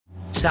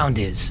sound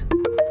is.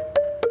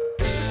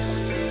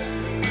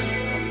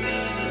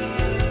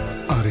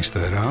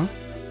 Αριστερά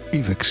ή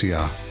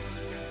δεξιά,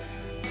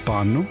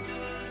 πάνω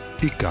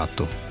ή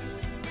κάτω.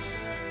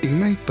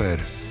 Είμαι υπέρ,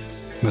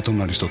 με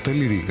τον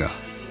Αριστοτέλη Ρήγα.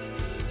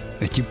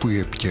 Εκεί που η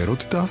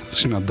επικαιρότητα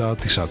συναντά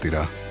τη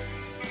σάτυρα.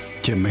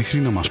 Και μέχρι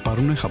να μας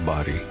πάρουνε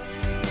χαμπάρι.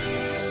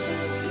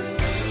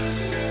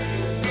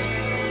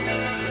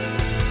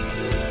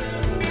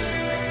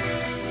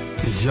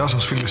 Γεια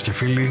σας φίλες και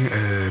φίλοι,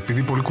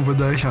 επειδή πολλή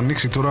κουβέντα έχει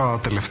ανοίξει τώρα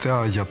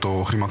τελευταία για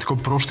το χρηματικό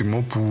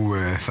πρόστιμο που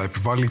θα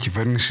επιβάλλει η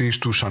κυβέρνηση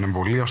στους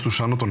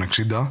ανεμβολίαστους άνω των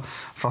 60,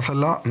 θα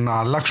ήθελα να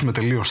αλλάξουμε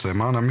τελείως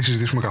θέμα, να μην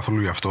συζητήσουμε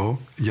καθόλου γι' αυτό,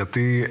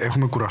 γιατί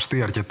έχουμε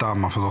κουραστεί αρκετά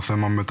με αυτό το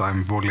θέμα, με τα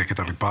εμβόλια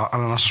κτλ.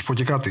 Αλλά να σας πω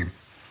και κάτι,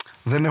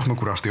 δεν έχουμε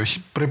κουραστεί,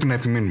 όχι, πρέπει να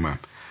επιμείνουμε.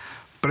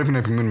 Πρέπει να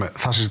επιμείνουμε.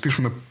 Θα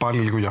συζητήσουμε πάλι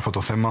λίγο για αυτό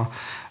το θέμα.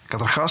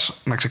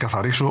 Καταρχάς, να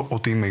ξεκαθαρίσω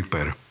ότι είμαι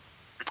υπέρ.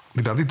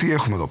 Δηλαδή, τι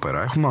έχουμε εδώ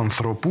πέρα? Έχουμε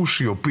ανθρώπους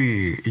οι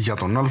οποίοι για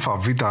τον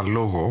ΑΒ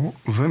λόγο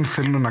δεν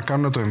θέλουν να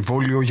κάνουν το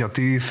εμβόλιο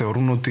γιατί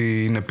θεωρούν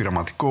ότι είναι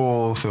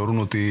πειραματικό, θεωρούν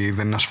ότι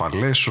δεν είναι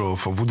ασφαλές,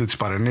 φοβούνται τις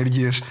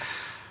παρενέργειες.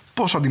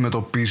 Πώς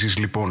αντιμετωπίζεις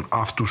λοιπόν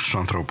αυτούς τους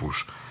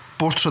ανθρώπους?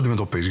 Πώς τους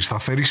αντιμετωπίζεις? Θα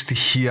φέρεις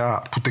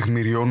στοιχεία που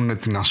τεκμηριώνουν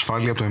την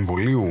ασφάλεια του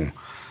εμβολίου?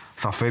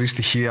 Θα φέρει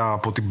στοιχεία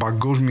από την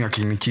παγκόσμια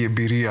κλινική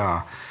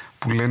εμπειρία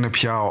που λένε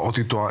πια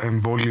ότι το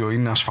εμβόλιο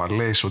είναι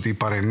ασφαλές, ότι οι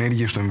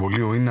παρενέργειες του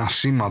εμβολίου είναι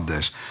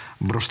ασήμαντες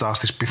μπροστά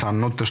στις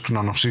πιθανότητες του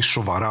να νοσήσει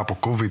σοβαρά από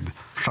COVID?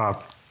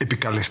 Θα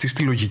επικαλεστείς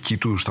τη λογική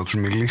τους, θα τους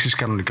μιλήσεις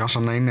κανονικά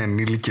σαν να είναι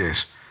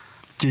ενήλικες?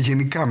 Και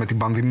γενικά με την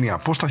πανδημία,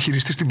 πώς θα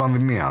χειριστείς την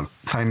πανδημία?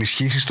 Θα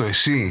ενισχύσεις το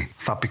εσύ?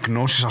 Θα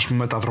πυκνώσεις ας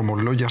πούμε τα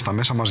δρομολόγια στα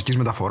μέσα μαζικής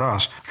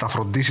μεταφοράς? Θα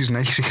φροντίσεις να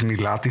έχεις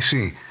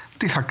ιχνηλάτηση?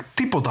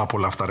 Τίποτα από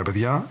όλα αυτά ρε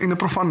παιδιά, είναι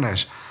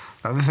προφανές.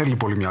 Δηλαδή δεν θέλει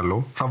πολύ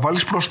μυαλό. Θα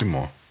βάλεις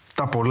πρόστιμο.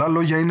 Τα πολλά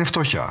λόγια είναι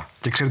φτώχεια.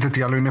 Και ξέρετε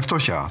τι άλλο είναι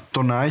φτώχεια?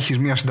 Το να έχεις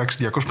μια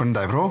σύνταξη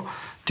 250 ευρώ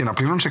και να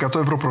πληρώνεις 100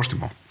 ευρώ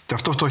πρόστιμο. Και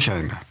αυτό φτώχεια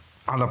είναι.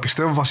 Αλλά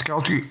πιστεύω βασικά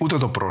ότι ούτε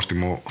το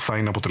πρόστιμο θα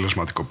είναι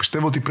αποτελεσματικό.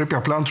 Πιστεύω ότι πρέπει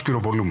απλά να τους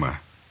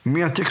πυροβολούμε.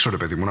 Μία και έξω ρε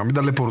παιδί μου, να μην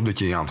ταλαιπωρούνται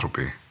και οι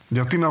άνθρωποι.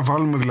 Γιατί να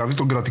βάλουμε δηλαδή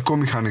τον κρατικό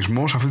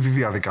μηχανισμό σε αυτή τη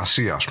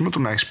διαδικασία, ας πούμε, το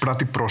να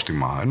εισπράττει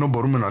πρόστιμα, ενώ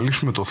μπορούμε να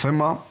λύσουμε το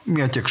θέμα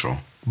μία και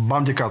έξω.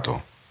 Μπαμ και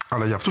κάτω.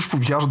 Αλλά για αυτούς που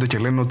βιάζονται και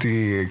λένε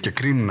ότι και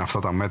κρίνουν αυτά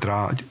τα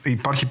μέτρα,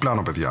 υπάρχει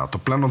πλάνο, παιδιά. Το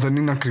πλάνο δεν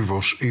είναι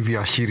ακριβώς η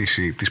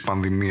διαχείριση της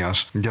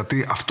πανδημίας,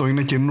 γιατί αυτό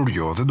είναι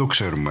καινούριο, δεν το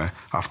ξέρουμε.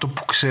 Αυτό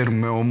που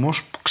ξέρουμε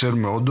όμως, που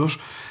ξέρουμε όντως,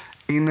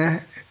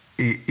 είναι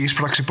η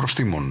είσπραξη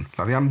προστίμων.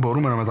 Δηλαδή, αν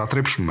μπορούμε να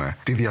μετατρέψουμε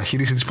τη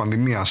διαχείριση της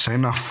πανδημίας σε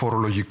ένα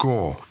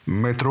φορολογικό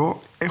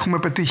μέτρο, έχουμε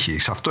πετύχει.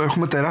 Σε αυτό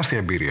έχουμε τεράστια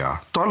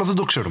εμπειρία. Το άλλο δεν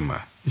το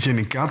ξέρουμε.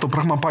 Γενικά το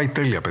πράγμα πάει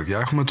τέλεια, παιδιά.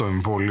 Έχουμε το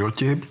εμβόλιο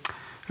και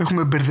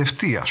έχουμε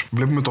μπερδευτεί, ας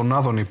πούμε. Βλέπουμε τον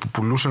Άδωνη που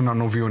πουλούσε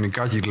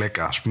νανοβιονικά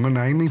γυλαίκα, ας πούμε,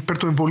 να είναι υπέρ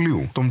του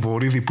εμβολίου. Τον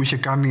Βορίδη που είχε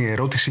κάνει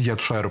ερώτηση για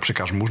τους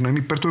αεροψεκασμούς να είναι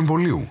υπέρ του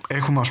εμβολίου.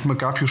 Έχουμε, ας πούμε,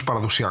 κάποιους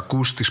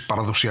παραδοσιακούς της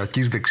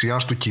παραδοσιακής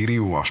δεξιάς του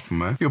κυρίου, ας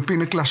πούμε, οι οποίοι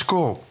είναι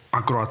κλασικό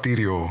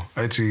ακροατήριο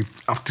έτσι,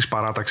 αυτής της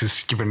παράταξης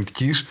της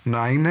κυβερνητικής,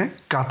 να είναι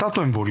κατά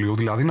το εμβολίο,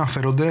 δηλαδή να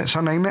φέρονται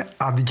σαν να είναι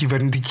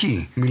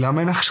αντικυβερνητικοί.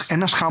 Μιλάμε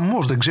ένας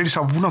χαμός, δεν ξέρεις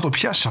από πού να το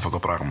πιάσεις αυτό το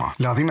πράγμα.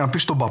 Δηλαδή να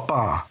πεις στον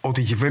παπά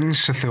ότι η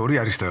κυβέρνηση σε θεωρεί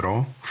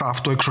αριστερό, θα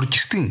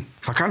αυτοεξορκιστεί.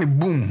 Θα κάνει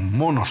boom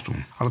μόνος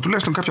του. Αλλά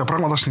τουλάχιστον κάποια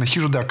πράγματα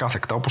συνεχίζονται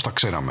ακάθεκτα όπως τα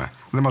ξέραμε.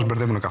 Δεν μας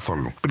μπερδεύουν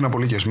καθόλου. Πριν από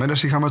λίγες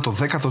μέρες είχαμε το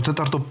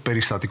 14ο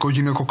περιστατικό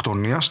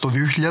γυναικοκτονίας το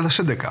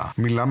 2011.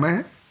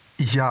 Μιλάμε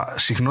για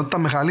συχνότητα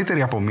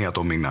μεγαλύτερη από μία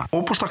το μήνα.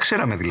 Όπως τα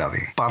ξέραμε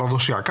δηλαδή.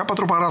 Παραδοσιακά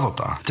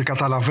πατροπαράδοτα. Και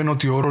καταλαβαίνω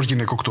ότι ο όρος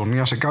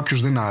γυναικοκτονία σε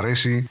κάποιους δεν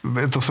αρέσει,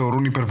 το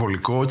θεωρούν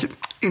υπερβολικό. Και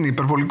είναι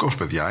υπερβολικός,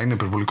 παιδιά. Είναι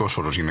υπερβολικός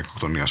όρος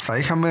γυναικοκτονίας. Θα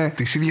είχαμε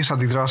τις ίδιες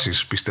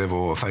αντιδράσεις,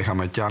 πιστεύω, θα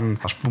είχαμε κι αν,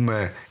 ας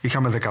πούμε,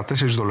 είχαμε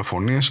 14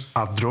 δολοφονίες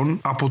αντρών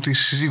από τις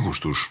σύζυγους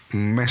τους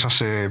μέσα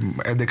σε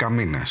 11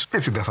 μήνες.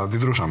 Έτσι δεν θα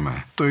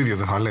αντιδρούσαμε? Το ίδιο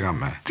δεν θα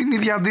λέγαμε? Την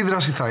ίδια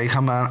αντίδραση θα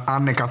είχαμε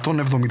αν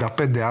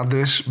 175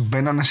 άντρες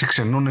μπαίνανε σε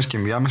ξενώνες και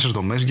ενδιάμεσες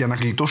δομές για να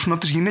γλιτώσουν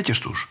από τις γυναίκες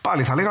τους?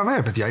 Πάλι θα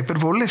λέγαμε, παιδιά,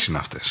 υπερβολές είναι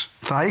αυτές.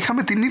 Θα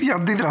είχαμε την ίδια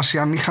αντίδραση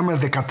αν είχαμε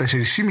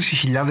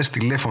 14.500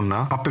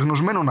 τηλέφωνα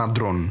απεγνωσμένων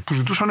αντρών που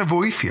ζητούσαν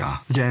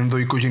βοήθεια για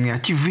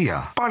ενδοοικογενειακή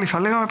βία. Πάλι θα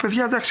λέγαμε,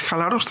 παιδιά, εντάξει,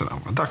 χαλαρώστε να.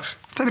 Εντάξει,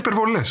 θα είναι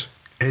υπερβολές.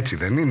 Έτσι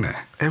δεν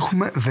είναι?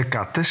 Έχουμε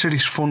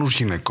 14 φόνους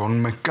γυναικών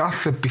με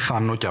κάθε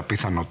πιθανό και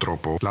απίθανο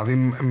τρόπο.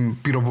 Δηλαδή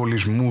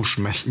πυροβολισμούς,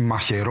 με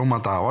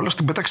μαχαιρώματα, όλα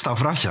στην πέταξη στα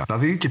βράχια.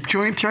 Δηλαδή και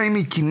ποια είναι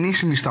η κοινή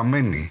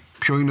συνισταμένη?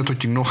 Ποιο είναι το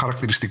κοινό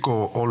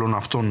χαρακτηριστικό όλων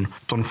αυτών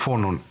των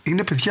φόνων?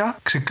 Είναι, παιδιά,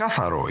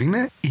 ξεκάθαρο.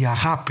 Είναι η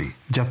αγάπη.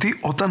 Γιατί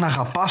όταν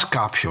αγαπάς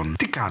κάποιον,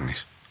 τι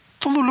κάνεις?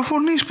 Τον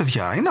δολοφονείς,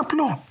 παιδιά. Είναι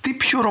απλό. Τι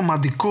πιο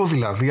ρομαντικό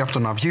δηλαδή από το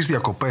να βγεις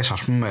διακοπές,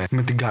 ας πούμε,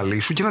 με την καλή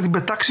σου και να την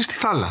πετάξεις στη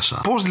θάλασσα?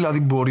 Πώς δηλαδή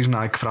μπορείς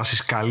να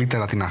εκφράσεις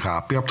καλύτερα την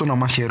αγάπη από το να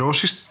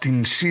μαχαιρώσεις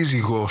την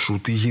σύζυγό σου,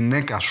 τη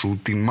γυναίκα σου,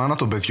 την μάνα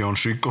των παιδιών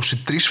σου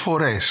 23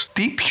 φορές?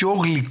 Τι πιο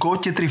γλυκό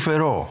και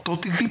τρυφερό? Το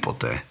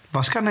οτιδήποτε.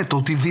 Βασικά ναι, το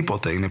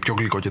οτιδήποτε είναι πιο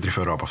γλυκό και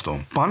τρυφερό από αυτό.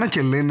 Πάνε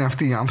και λένε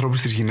αυτοί οι άνθρωποι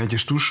στις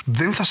γυναίκες τους,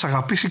 δεν θα σε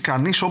αγαπήσει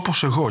κανείς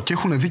όπως εγώ. Και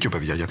έχουν δίκιο,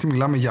 παιδιά, γιατί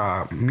μιλάμε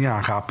για μια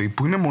αγάπη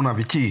που είναι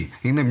μοναδική.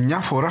 Είναι μια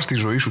φορά στη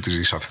ζωή σου τη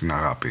ζεις αυτή την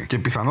αγάπη. Και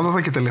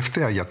πιθανότατα και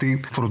τελευταία, γιατί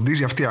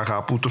φροντίζει αυτή η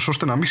αγάπη, ούτως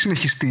ώστε να μην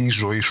συνεχιστεί η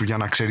ζωή σου για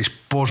να ξέρεις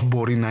πώς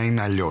μπορεί να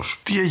είναι αλλιώς.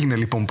 Τι έγινε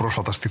λοιπόν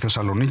πρόσφατα στη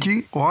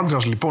Θεσσαλονίκη? Ο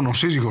άντρας, λοιπόν, ο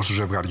σύζυγος του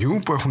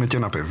ζευγαριού, που έχουν και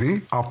ένα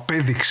παιδί,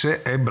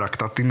 απέδειξε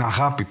έμπρακτα την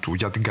αγάπη του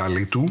για την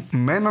καλή του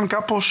με έναν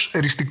κάπως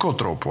εριστικό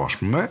τρόπο, ας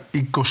πούμε,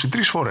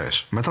 23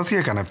 φορές. Μετά τι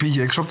έκανε?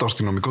 Πήγε έξω από το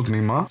αστυνομικό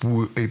τμήμα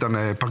που ήταν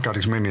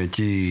παρκαρισμένοι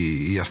εκεί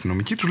οι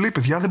αστυνομικοί, τους λέει: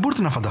 παιδιά, δεν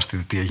μπορείτε να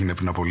φανταστείτε τι έγινε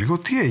πριν από λίγο.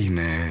 Τι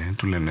έγινε,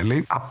 του λένε.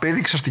 Λέει: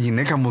 απέδειξα στη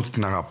γυναίκα μου ότι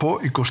την αγαπώ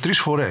 23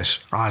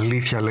 φορές.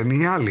 Αλήθεια, λένε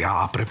οι άλλοι.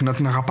 Πρέπει να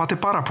την αγαπάτε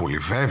πάρα πολύ.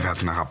 Βέβαια,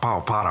 την αγαπάω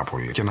πάρα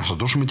πολύ. Και να σας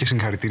δώσουμε και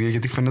συγχαρητήρια,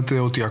 γιατί φαίνεται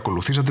ότι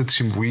ακολουθήσατε τη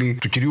συμβουλή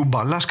του κυρίου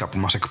Μπαλάσκα, που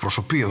μας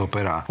εκπροσωπεί εδώ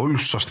πέρα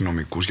όλους τους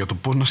αστυνομικούς, για το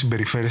πώς να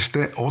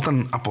συμπεριφέρεστε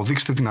όταν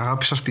αποδείξετε την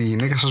αγάπη σας στη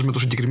γυναίκα σας με το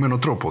συγκεκριμένο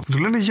τρόπο. Του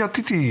λένε: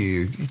 γιατί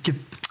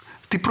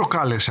τι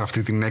προκάλεσε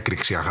αυτή την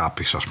έκρηξη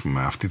αγάπης, ας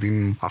πούμε,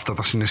 αυτά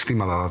τα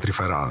συναισθήματα τα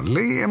τρυφερά?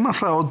 Λέει: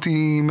 έμαθα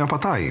ότι με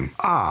απατάει.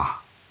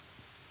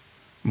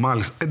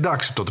 Μάλιστα.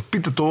 Εντάξει, τότε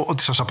πείτε το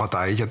ότι σας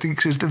απατάει, γιατί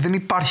ξέρετε, δεν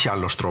υπάρχει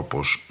άλλος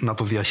τρόπος να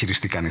το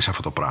διαχειριστεί κανείς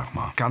αυτό το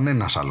πράγμα.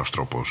 Κανένας άλλος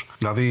τρόπος.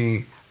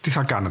 Δηλαδή, τι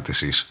θα κάνετε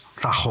εσείς?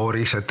 Θα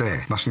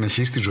χωρίσετε, να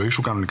συνεχίσει τη ζωή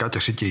σου κανονικά κι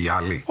εσύ και οι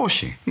άλλοι?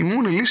 Όχι. Η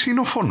μόνη λύση είναι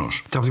ο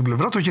φόνος. Και από την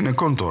πλευρά των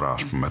γυναικών τώρα,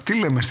 ας πούμε, τι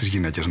λέμε στις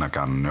γυναίκες να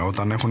κάνουν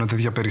όταν έχουν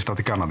τέτοια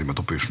περιστατικά να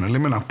αντιμετωπίσουν?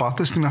 Λέμε να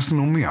πάτε στην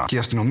αστυνομία. Και η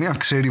αστυνομία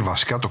ξέρει,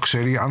 βασικά το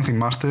ξέρει, αν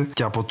θυμάστε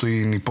και από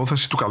την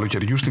υπόθεση του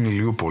καλοκαιριού στην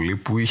Ηλιούπολη,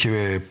 που είχε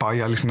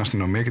πάει άλλη στην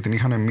αστυνομία και την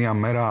είχαν μία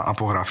μέρα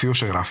από γραφείο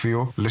σε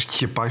γραφείο, λες και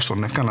είχε πάει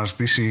στον ΕΦΚΑ να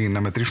ζητήσει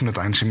να μετρήσουν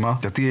τα ένσημα.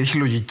 Γιατί έχει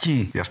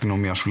λογική η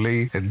αστυνομία, σου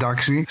λέει: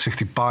 εντάξει, σε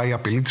χτυπάει,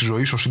 απειλεί τη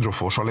ζωή σου ο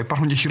σύντροφός σου, αλλά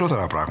υπάρχουν και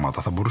χειρότερα πράγματα.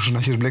 Θα μπορούσε να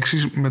έχει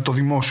μπλέξει με το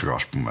δημόσιο,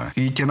 ας πούμε.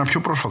 Ή και ένα πιο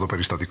πρόσφατο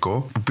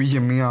περιστατικό που πήγε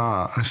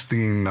μία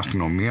στην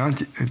αστυνομία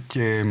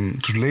και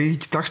τους λέει: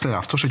 κοιτάξτε,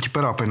 αυτός εκεί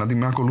πέρα απέναντι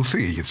με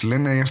ακολουθεί. Γιατί της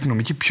λένε οι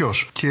αστυνομικοί: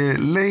 ποιος? Και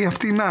λέει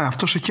αυτή: να,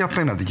 αυτός εκεί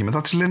απέναντι. Και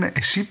μετά της λένε: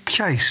 εσύ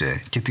ποια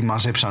είσαι? Και τη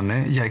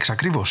μαζέψανε για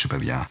εξακρίβωση,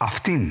 παιδιά.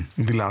 Αυτήν.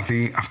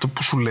 Δηλαδή, αυτό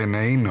που σου λένε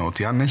είναι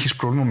ότι αν έχεις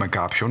πρόβλημα με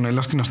κάποιον,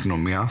 έλα στην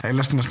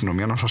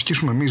αστυνομία να σου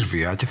ασκήσουμε εμείς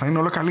βία και θα είναι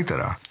όλα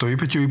καλύτερα. Το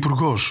είπε και ο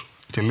υπουργός.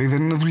 Και λέει: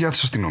 δεν είναι δουλειά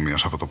της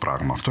αστυνομίας αυτό το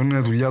πράγμα. Αυτό είναι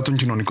δουλειά των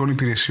κοινωνικών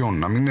υπηρεσιών.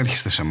 Να μην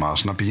έρχεστε σε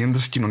εμάς, να πηγαίνετε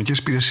στις κοινωνικές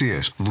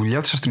υπηρεσίες.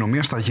 Δουλειά της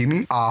αστυνομίας θα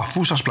γίνει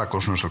αφού σας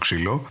πλακώσουν στο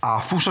ξύλο,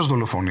 αφού σας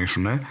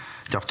δολοφονήσουν.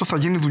 Και αυτό θα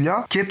γίνει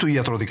δουλειά και του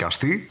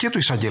ιατροδικαστή και του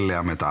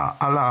εισαγγελέα μετά.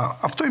 Αλλά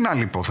αυτό είναι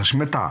άλλη υπόθεση.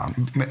 Μετά.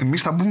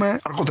 Εμείς θα μπούμε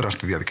αργότερα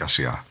στη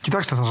διαδικασία.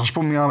 Κοιτάξτε, θα σας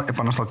πω μια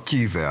επαναστατική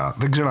ιδέα.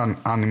 Δεν ξέρω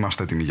αν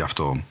είμαστε έτοιμοι γι'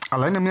 αυτό.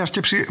 Αλλά είναι μια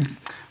σκέψη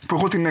που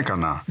εγώ την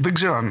έκανα.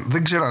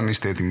 Δεν ξέρω αν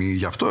είστε έτοιμοι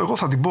γι' αυτό. Εγώ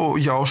θα την πω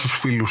για όσους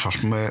φίλους, ας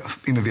πούμε,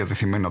 είναι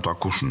διατεθειμένοι να το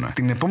ακούσουν.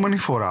 Την επόμενη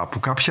φορά που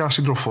κάποια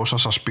σύντροφό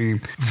σας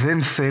πει: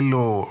 δεν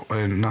θέλω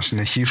να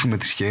συνεχίσουμε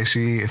τη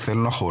σχέση,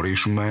 θέλω να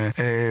χωρίσουμε,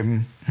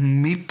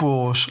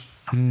 μήπως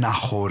να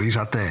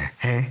χωρίζατε?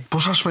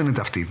 Πώς σας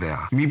φαίνεται αυτή η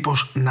ιδέα?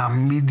 Μήπως να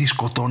μην τη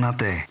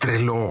σκοτώνατε?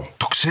 Τρελό.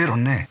 Το ξέρω,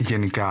 ναι.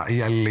 Γενικά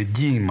η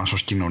αλληλεγγύη μας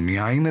ως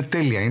κοινωνία είναι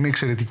τέλεια, είναι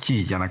εξαιρετική.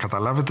 Για να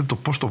καταλάβετε το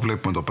πώς το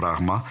βλέπουμε το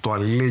πράγμα, το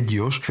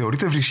αλληλέγγυος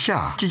θεωρείται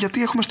βρισιά. Και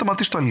γιατί έχουμε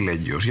σταματήσει το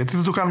αλληλέγγυος? Γιατί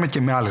δεν το κάνουμε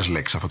και με άλλες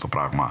λέξεις αυτό το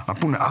πράγμα? Να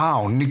πούνε: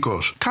 ο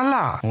Νίκος.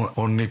 Καλά.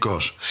 Ο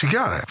Νίκος.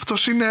 Σιγάρε.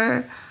 Αυτός είναι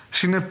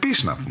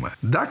συνεπής, να πούμε.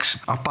 Εντάξει.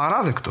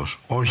 Απαράδεκτος.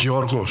 Ο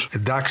Γιώργος.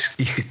 Εντάξει.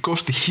 Ηθικό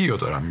στοιχείο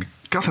τώρα.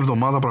 Κάθε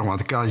εβδομάδα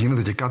πραγματικά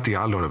γίνεται και κάτι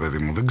άλλο, ρε παιδί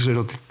μου. Δεν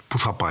ξέρω πού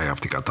θα πάει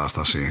αυτή η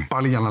κατάσταση.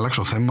 Πάλι για να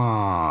αλλάξω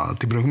θέμα,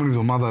 την προηγούμενη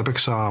εβδομάδα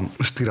έπαιξα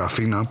στη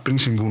Ραφίνα πριν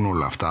συμβούν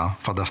όλα αυτά.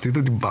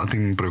 Φανταστείτε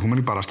την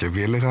προηγούμενη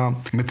Παρασκευή έλεγα: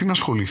 με τι να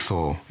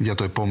ασχοληθώ για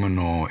το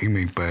επόμενο, είμαι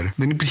υπέρ.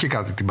 Δεν υπήρχε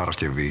κάτι την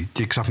Παρασκευή.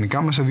 Και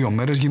ξαφνικά μέσα σε 2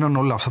 μέρες γίνανε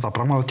όλα αυτά τα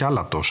πράγματα και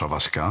άλλα τόσα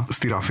βασικά.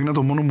 Στη Ραφίνα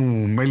το μόνο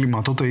μου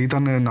μέλημα τότε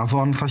ήταν να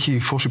δω αν θα έχει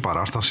φως η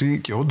παράσταση.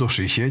 Και όντως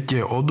είχε.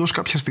 Και όντως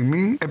κάποια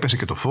στιγμή έπεσε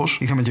και το φως.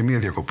 Είχαμε και μία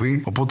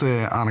διακοπή.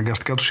 Οπότε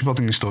αναγκαστικά τους είπα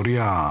την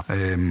ιστορία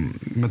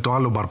με το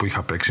άλλο μπαρ που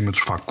είχα παίξει, με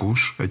τους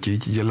φακούς εκεί,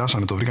 και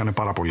γελάσανε, το βρήκανε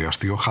πάρα πολύ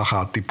αστείο.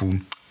 Χαχα,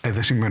 τύπου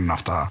δεν σημαίνουν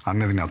αυτά, αν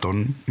είναι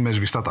δυνατόν, με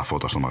σβηστά τα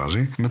φώτα στο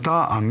μαγαζί.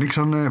 Μετά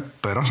ανοίξανε,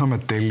 περάσαμε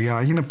τέλεια,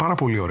 έγινε πάρα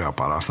πολύ ωραία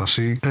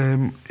παράσταση.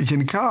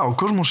 Γενικά ο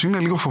κόσμος είναι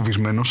λίγο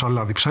φοβισμένος,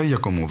 αλλά διψάει για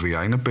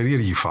κομμωδία. Είναι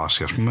περίεργη η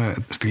φάση. Ας πούμε,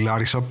 στη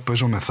Λάρισα που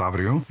παίζω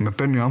μεθαύριο, με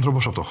παίρνει ο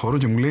άνθρωπος από το χώρο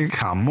και μου λέει: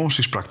 χαμός,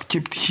 εισπρακτική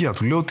επιτυχία.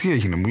 Του λέω: τι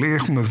έγινε? Μου λέει: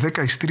 έχουμε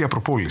 10 ειστήρια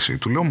προπόληση.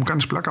 Του λέω: μου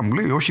κάνεις πλάκα? Μου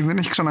λέει: όχι, δεν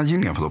έχει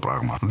ξαναγίνει αυτό το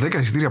πράγμα. 10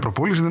 ειστήρια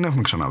προπόληση δεν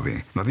έχουμε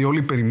ξαναδεί. Δηλαδή,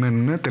 όλοι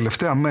περιμένουν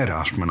τελευταία μέρα,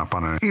 ας πούμε, να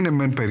πάνε. Είναι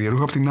μεν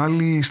περίεργο. Απ' την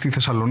άλλη, στη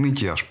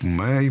Θεσσαλονίκη, ας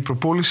πούμε, η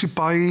προπόληση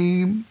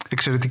πάει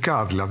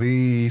εξαιρετικά. Δηλαδή,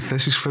 οι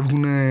θέσεις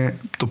φεύγουν,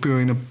 το οποίο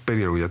είναι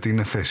περίεργο, γιατί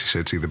είναι θέσεις,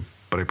 έτσι.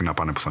 πρέπει να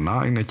πάνε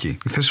πουθενά, είναι εκεί.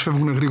 Οι θέσεις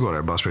φεύγουν γρήγορα,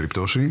 εν πάση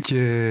περιπτώσει,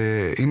 και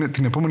είναι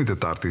την επόμενη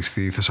Τετάρτη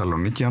στη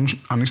Θεσσαλονίκη.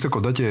 Αν είστε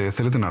κοντά και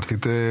θέλετε να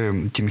έρθετε,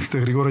 κινηθείτε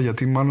γρήγορα,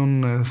 γιατί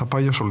μάλλον θα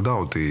πάει για sold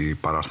out η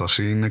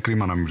παράσταση. Είναι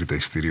κρίμα να μην βρείτε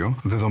εισιτήριο.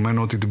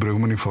 Δεδομένου ότι την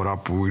προηγούμενη φορά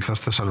που ήρθα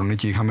στη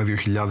Θεσσαλονίκη είχαμε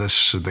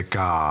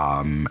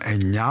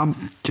 2019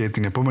 και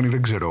την επόμενη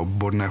δεν ξέρω,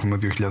 μπορεί να έχουμε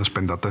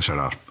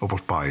 2054,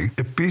 όπως πάει.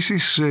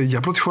 Επίσης, για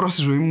πρώτη φορά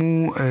στη ζωή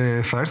μου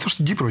θα έρθω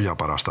στην Κύπρο για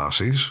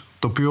παραστάσεις,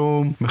 το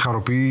οποίο με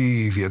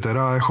χαροποιεί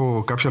ιδιαίτερα.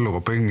 Έχω κάποια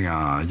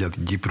λογοπαίγνια για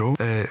την Κύπρο.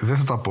 Δεν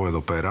θα τα πω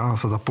εδώ πέρα,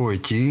 θα τα πω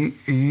εκεί,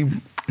 ή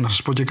να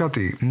σας πω και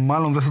κάτι,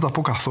 μάλλον δεν θα τα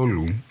πω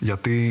καθόλου,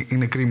 γιατί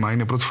είναι κρίμα,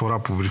 είναι πρώτη φορά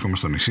που βρίσκομαι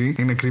στο νησί,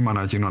 είναι κρίμα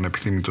να γίνω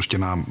ανεπιθύμητος και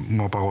να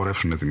μου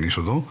απαγορεύσουν την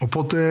είσοδο.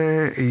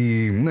 Οπότε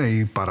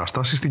οι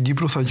παραστάσεις στην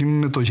Κύπρο θα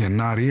γίνουν το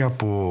Γενάρη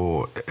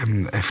από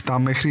 7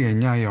 μέχρι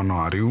 9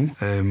 Ιανουαρίου.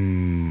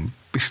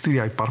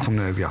 Εισιτήρια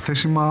υπάρχουν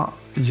διαθέσιμα.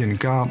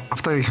 Γενικά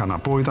αυτά είχα να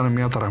πω. Ήταν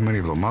μια ταραγμένη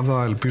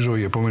εβδομάδα. Ελπίζω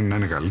η επόμενη να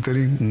είναι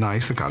καλύτερη. Να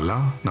είστε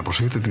καλά, να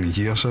προσέχετε την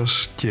υγεία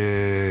σας και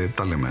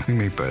τα λέμε.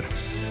 Είμαι υπέρ.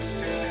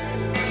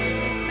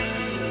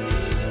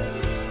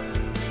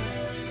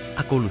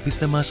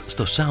 Ακολουθήστε μας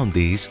στο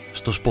Soundees,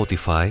 στο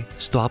Spotify,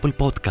 στο Apple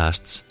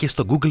Podcasts και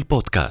στο Google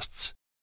Podcasts.